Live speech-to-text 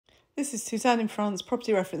This is Suzanne in France,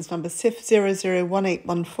 property reference number SIF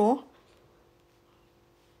 001814.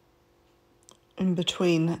 In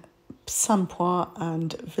between Saint-Poix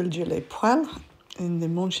and Villejuif-les-Poils in the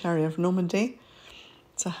Manche area of Normandy.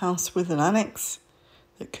 It's a house with an annexe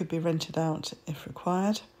that could be rented out if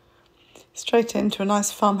required. Straight into a nice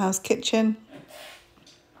farmhouse kitchen.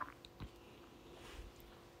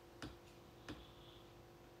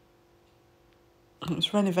 It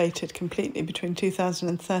was renovated completely between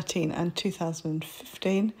 2013 and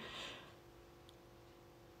 2015.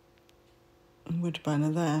 Wood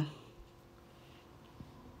burner there,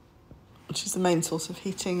 which is the main source of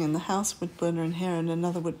heating in the house. Wood burner in here and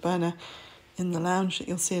another wood burner in the lounge that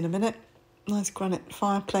you'll see in a minute. Nice granite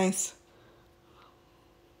fireplace.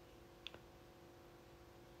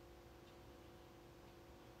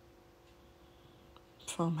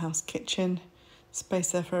 Farmhouse kitchen.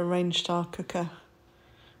 Space there for a range style cooker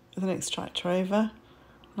with an extractor over.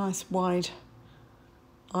 Nice wide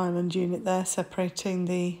island unit there separating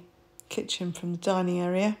the kitchen from the dining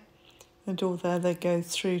area. The door there that goes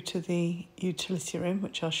through to the utility room,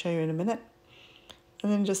 which I'll show you in a minute.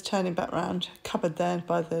 And then just turning back round, cupboard there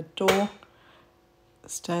by the door,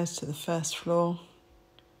 stairs to the first floor,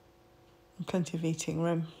 and plenty of eating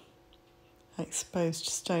room. Exposed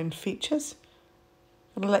stone features.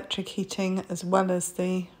 Got electric heating as well as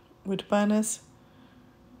the wood burners.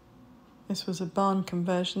 This was a barn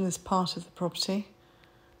conversion, this part of the property,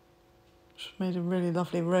 which made a really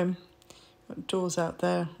lovely room. Got doors out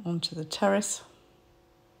there onto the terrace.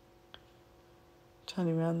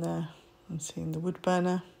 Turning around there and seeing the wood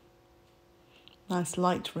burner. Nice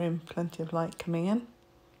light room, plenty of light coming in.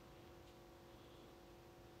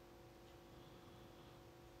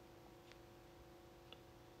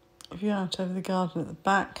 View out over the garden at the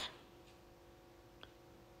back.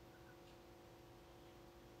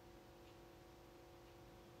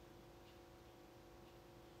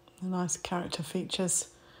 The nice character features.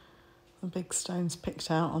 The big stones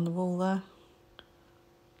picked out on the wall there.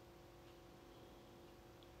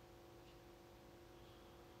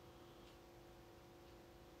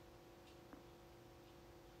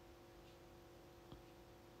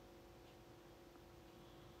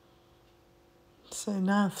 So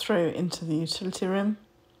now through into the utility room.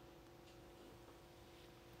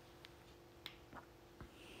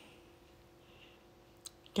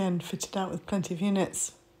 Again, fitted out with plenty of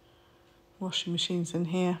units. Washing machines in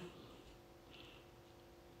here.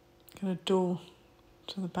 Got a door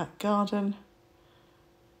to the back garden.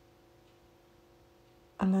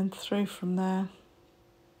 And then through from there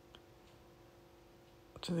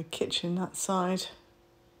to the kitchen that side.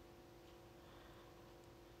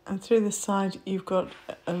 And through this side, you've got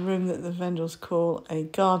a room that the vendors call a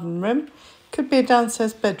garden room. Could be a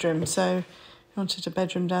downstairs bedroom. So if you wanted a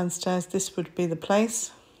bedroom downstairs, this would be the place.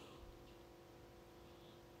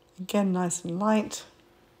 Again, nice and light.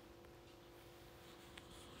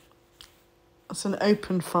 It's an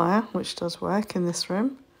open fire, which does work in this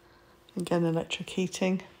room. Again, electric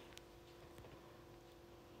heating.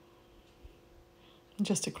 And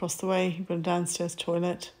just across the way, you've got a downstairs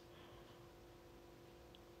toilet.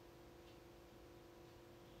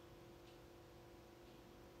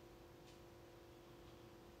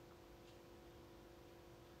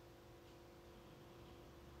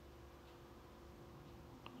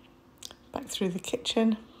 Back through the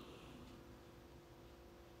kitchen.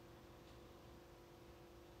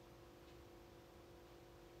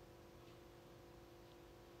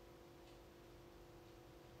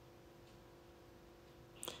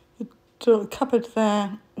 The cupboard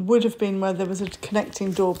there would have been where there was a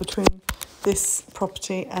connecting door between this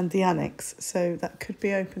property and the annexe. So that could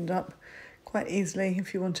be opened up quite easily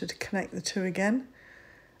if you wanted to connect the two again.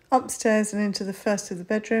 Upstairs and into the first of the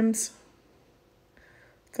bedrooms.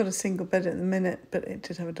 Got a single bed at the minute, but it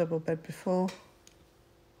did have a double bed before.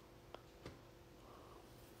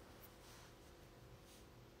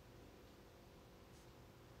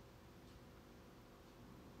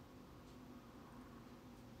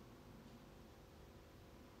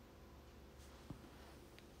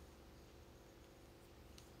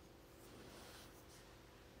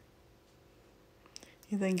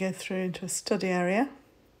 You then go through into a study area.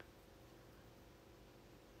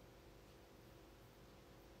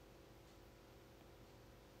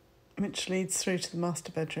 Which leads through to the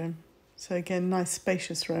master bedroom. So again, nice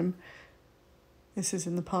spacious room. This is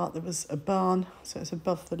in the part that was a barn, so it's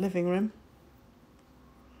above the living room.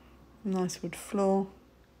 Nice wood floor.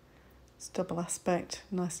 It's double aspect,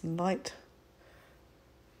 nice and light.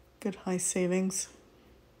 Good high ceilings.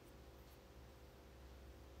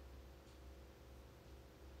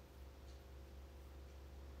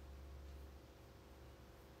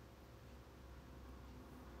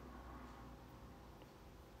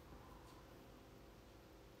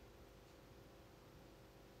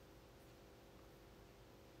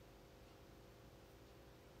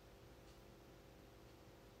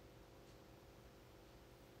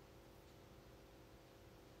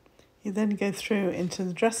 You then go through into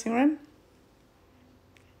the dressing room,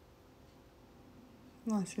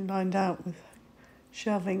 nicely lined out with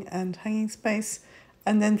shelving and hanging space,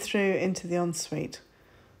 and then through into the ensuite.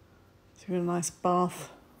 So you've got a nice bath,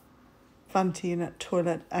 vanity unit,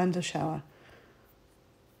 toilet and a shower.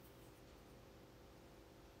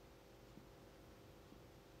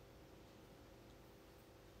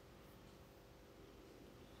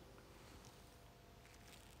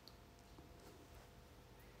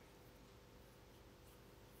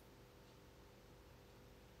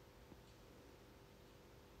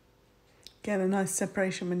 Again, a nice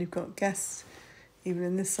separation when you've got guests, even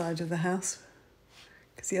in this side of the house,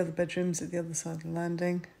 because the other bedroom's at the other side of the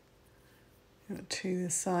landing. You've got two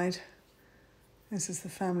this side. This is the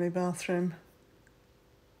family bathroom,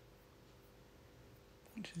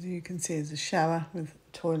 which as you can see is a shower with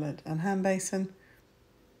toilet and hand basin.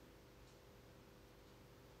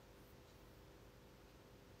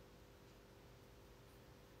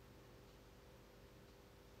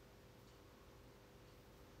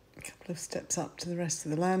 A couple of steps up to the rest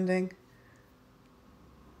of the landing.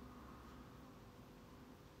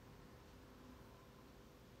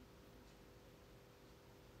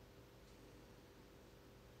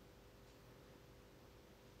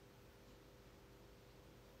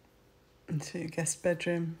 Into your guest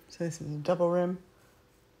bedroom. So this is a double room.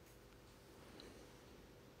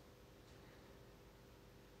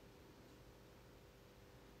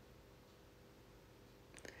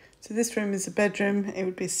 So this room is a bedroom. It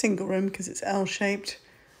would be a single room because it's L-shaped.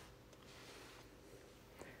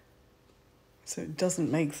 So it doesn't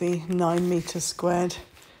make the 9 metres squared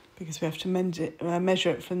because we have to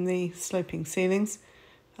measure it from the sloping ceilings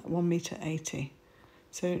at 1.80 metres.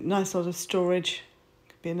 So nice lot of storage.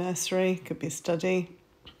 Could be a nursery, could be a study,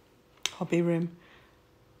 hobby room,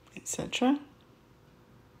 etc.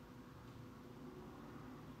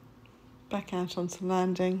 Back out onto the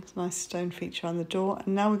landing, nice stone feature on the door.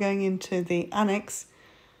 And now we're going into the annex.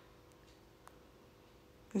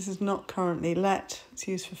 This is not currently let, it's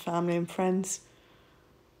used for family and friends.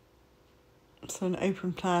 So an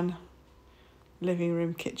open plan living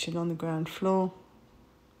room, kitchen on the ground floor.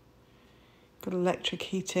 Got electric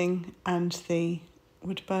heating and the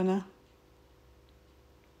wood burner.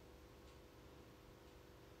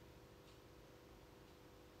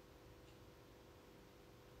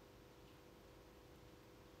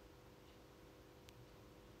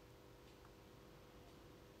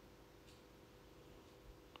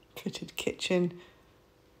 Fitted kitchen.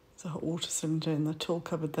 There's a hot water cylinder in the tall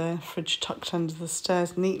cupboard there. Fridge tucked under the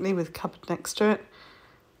stairs neatly with a cupboard next to it.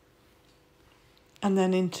 And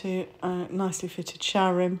then into a nicely fitted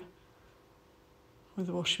shower room with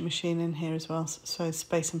a washing machine in here as well. So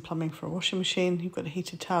space and plumbing for a washing machine. You've got a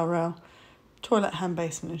heated towel rail, toilet, hand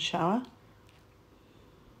basin and shower.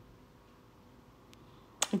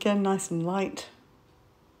 Again, nice and light.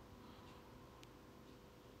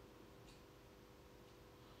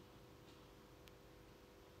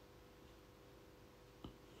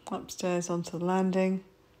 Upstairs onto the landing.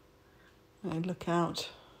 And look out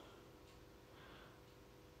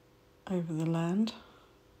over the land.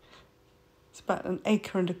 It's about 1.25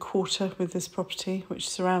 acres with this property, which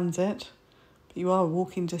surrounds it. But you are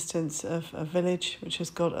walking distance of a village which has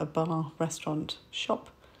got a bar, restaurant, shop.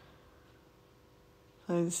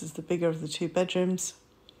 So this is the bigger of the two bedrooms.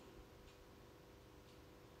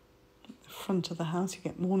 At the front of the house, you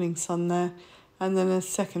get morning sun there. And then a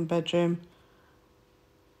second bedroom.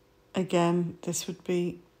 Again, this would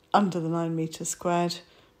be under the 9 metres squared,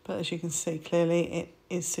 but as you can see clearly, it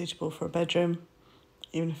is suitable for a bedroom,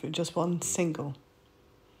 even if it's just one single.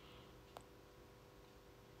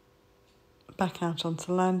 Back out onto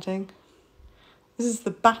the landing. This is the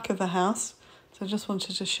back of the house, so I just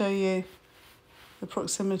wanted to show you the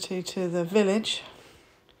proximity to the village.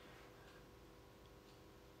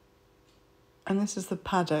 And this is the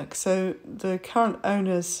paddock. So the current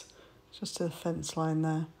owners, just a fence line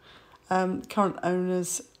there, current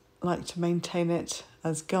owners like to maintain it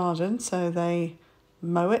as garden, so they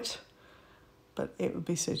mow it, but it would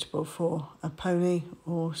be suitable for a pony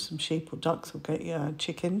or some sheep or ducks or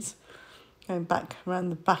chickens. Going back around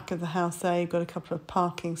the back of the house there, you've got a couple of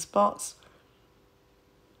parking spots.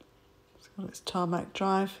 It's got its tarmac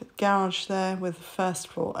drive, garage there with the first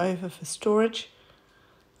floor over for storage.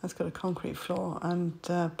 That's got a concrete floor and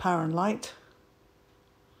power and light.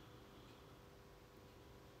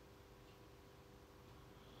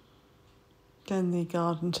 Then the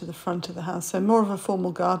garden to the front of the house. So more of a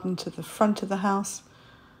formal garden to the front of the house,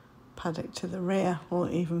 paddock to the rear, or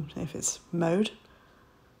even if it's mowed.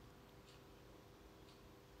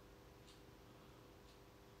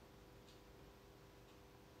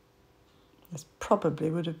 This probably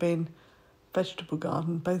would have been vegetable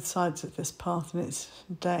garden, both sides of this path in its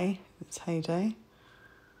day, its heyday.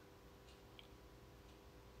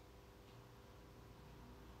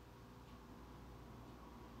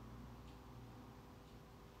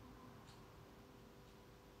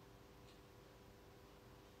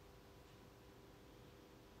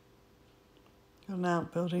 Got an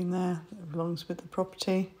outbuilding there that belongs with the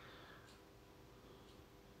property.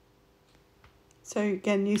 So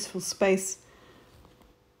again, useful space.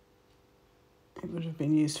 It would have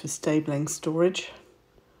been used for stabling, storage.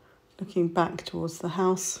 Looking back towards the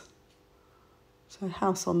house. So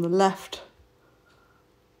house on the left,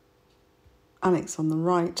 annex on the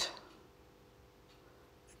right,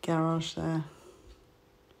 the garage there.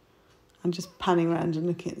 And just panning around and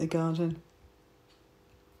looking at the garden.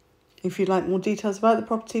 If you'd like more details about the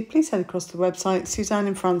property, please head across to the website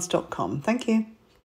suzanneinfrance.com. Thank you.